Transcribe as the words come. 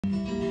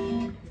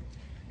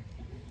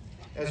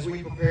as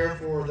we prepare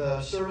for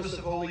the service of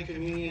Holy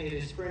Communion. It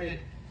is printed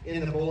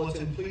in the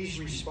bulletin. Please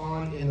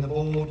respond in the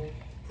bold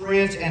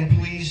print, and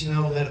please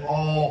know that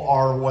all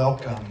are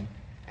welcome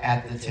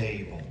at the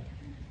table.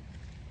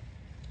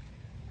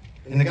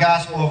 In the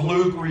Gospel of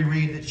Luke, we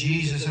read that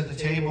Jesus at the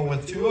table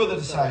with two of the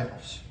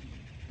disciples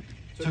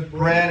took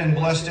bread and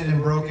blessed it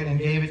and broke it and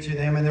gave it to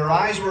them, and their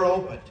eyes were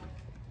opened,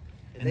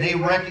 and they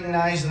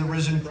recognized the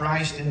risen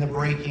Christ in the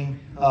breaking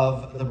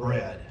of the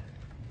bread.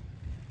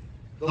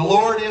 The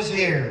Lord is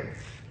here.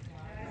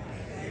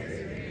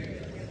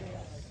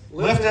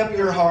 Lift up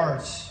your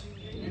hearts.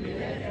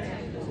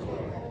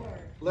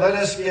 Let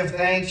us give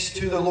thanks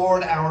to the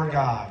Lord our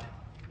God.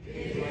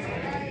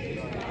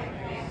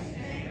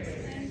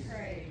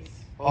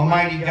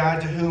 Almighty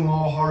God, to whom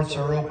all hearts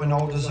are open,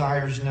 all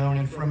desires known,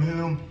 and from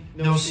whom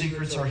no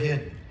secrets are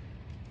hidden.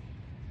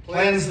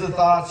 Cleanse the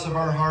thoughts of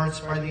our hearts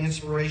by the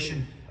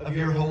inspiration of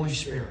your Holy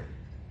Spirit,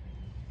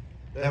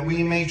 that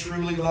we may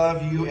truly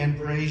love you and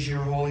praise your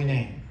holy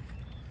name.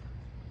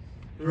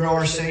 Through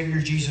our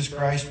Savior Jesus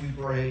Christ we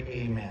pray,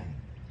 amen.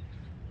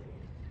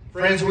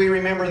 Friends, we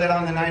remember that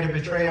on the night of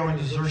betrayal and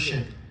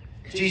desertion,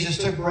 Jesus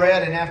took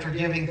bread and after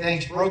giving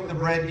thanks, broke the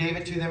bread, gave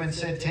it to them and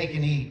said, "Take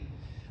and eat.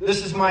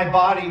 This is my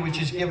body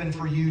which is given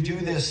for you. Do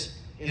this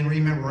in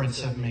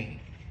remembrance of me."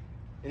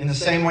 In the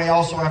same way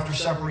also after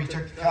supper he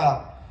took the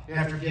cup and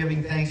after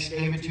giving thanks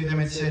gave it to them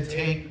and said,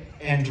 "Take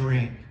and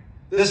drink.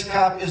 This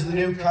cup is the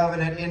new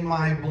covenant in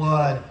my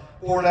blood,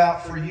 poured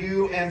out for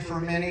you and for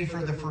many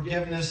for the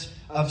forgiveness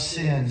of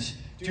sins.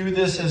 Do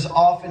this as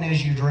often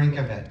as you drink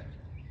of it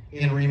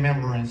in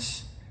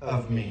remembrance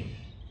of me."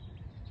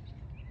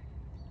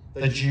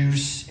 The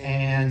juice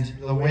and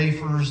the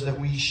wafers that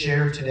we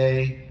share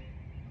today,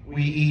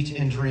 we eat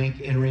and drink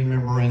in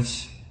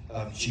remembrance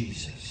of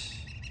Jesus.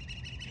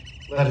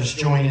 Let us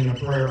join in the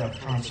prayer of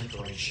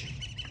consecration.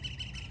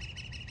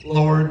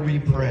 Lord, we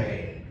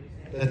pray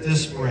that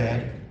this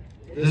bread,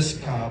 this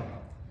cup,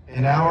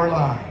 and our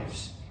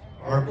lives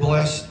are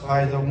blessed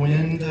by the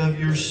wind of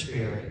your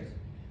Spirit,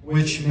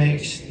 which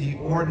makes the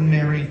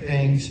ordinary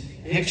things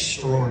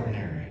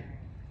extraordinary.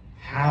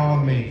 How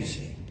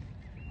amazing.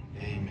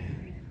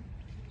 Amen.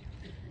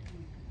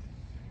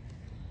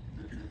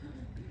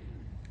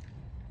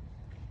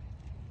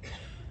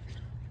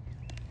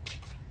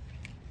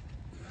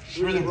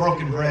 Through the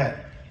broken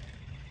bread,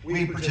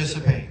 we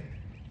participate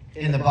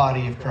in the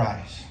body of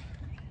Christ.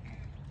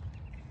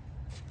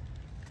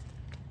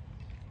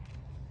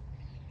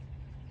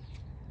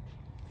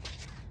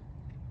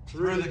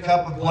 Through the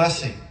cup of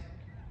blessing,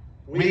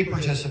 we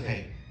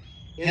participate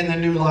in the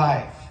new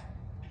life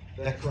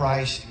that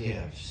Christ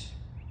gives.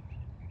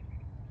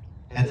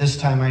 At this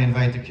time, I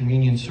invite the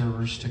communion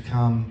servers to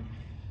come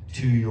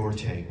to your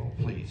table,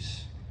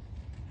 please.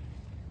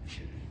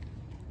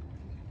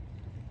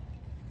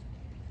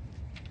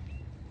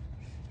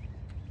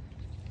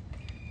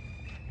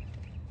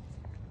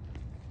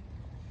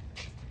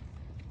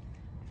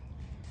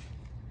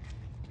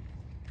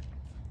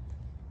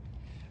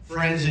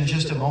 Friends, in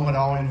just a moment,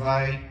 I'll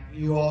invite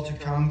you all to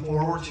come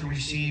forward to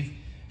receive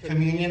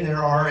communion.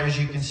 There are, as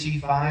you can see,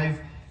 5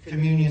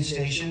 communion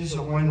stations,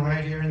 the one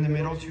right here in the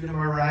middle, 2 to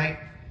my right,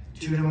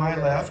 2 to my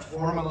left.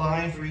 Form a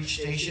line for each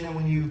station, and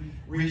when you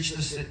reach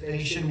the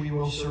station, we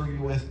will serve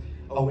you with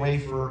a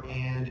wafer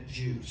and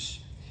juice.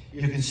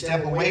 You can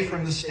step away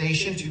from the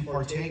station to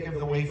partake of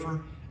the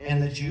wafer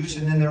and the juice,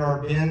 and then there are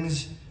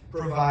bins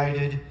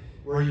provided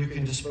where you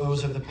can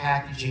dispose of the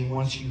packaging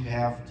once you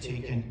have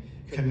taken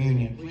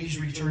communion. Please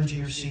return to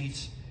your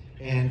seats,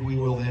 and we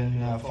will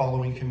then,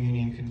 following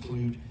communion,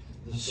 conclude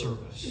the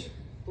service.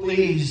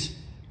 Please,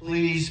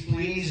 please,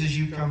 please, as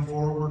you come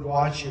forward,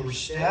 watch your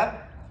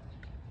step.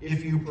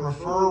 If you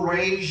prefer,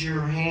 raise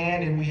your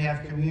hand, and we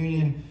have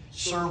communion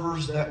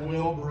servers that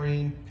will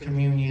bring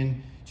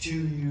communion to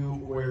you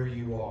where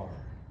you are.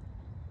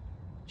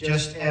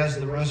 Just as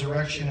the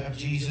resurrection of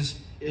Jesus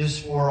is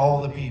for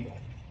all the people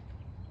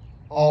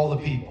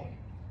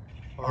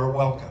are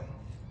welcome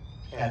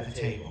at the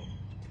table.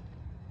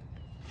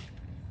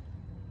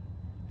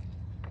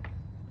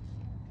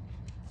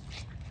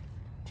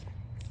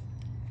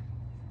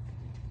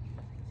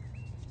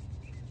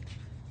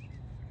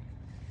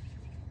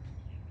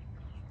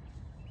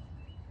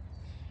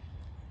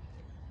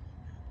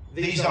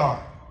 These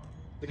are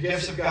the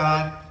gifts of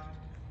God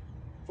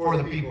for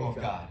the people of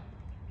God.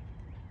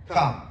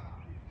 Come,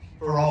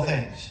 for all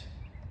things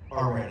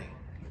are ready.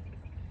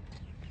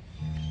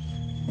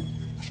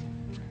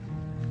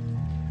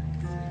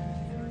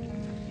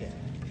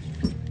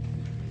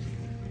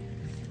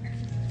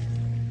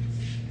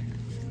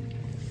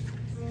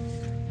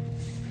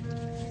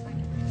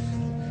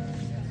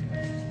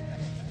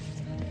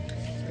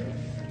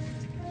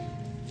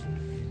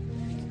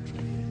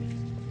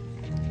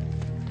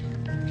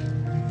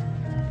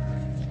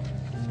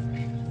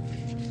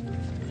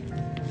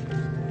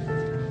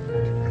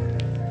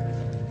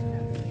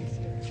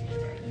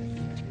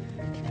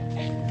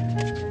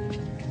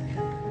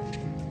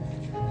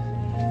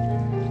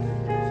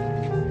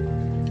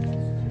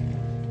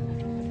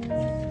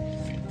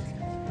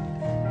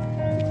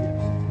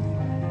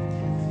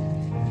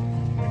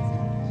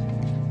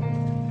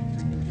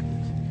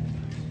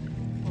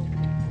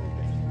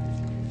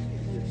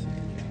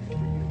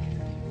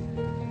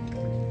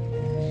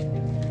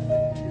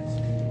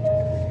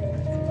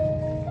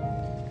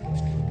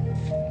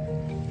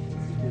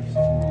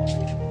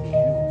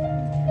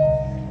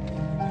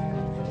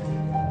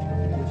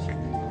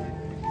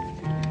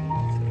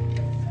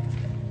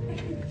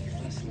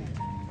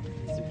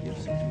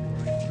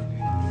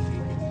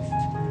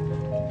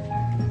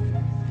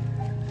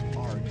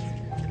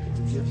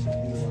 Jesus.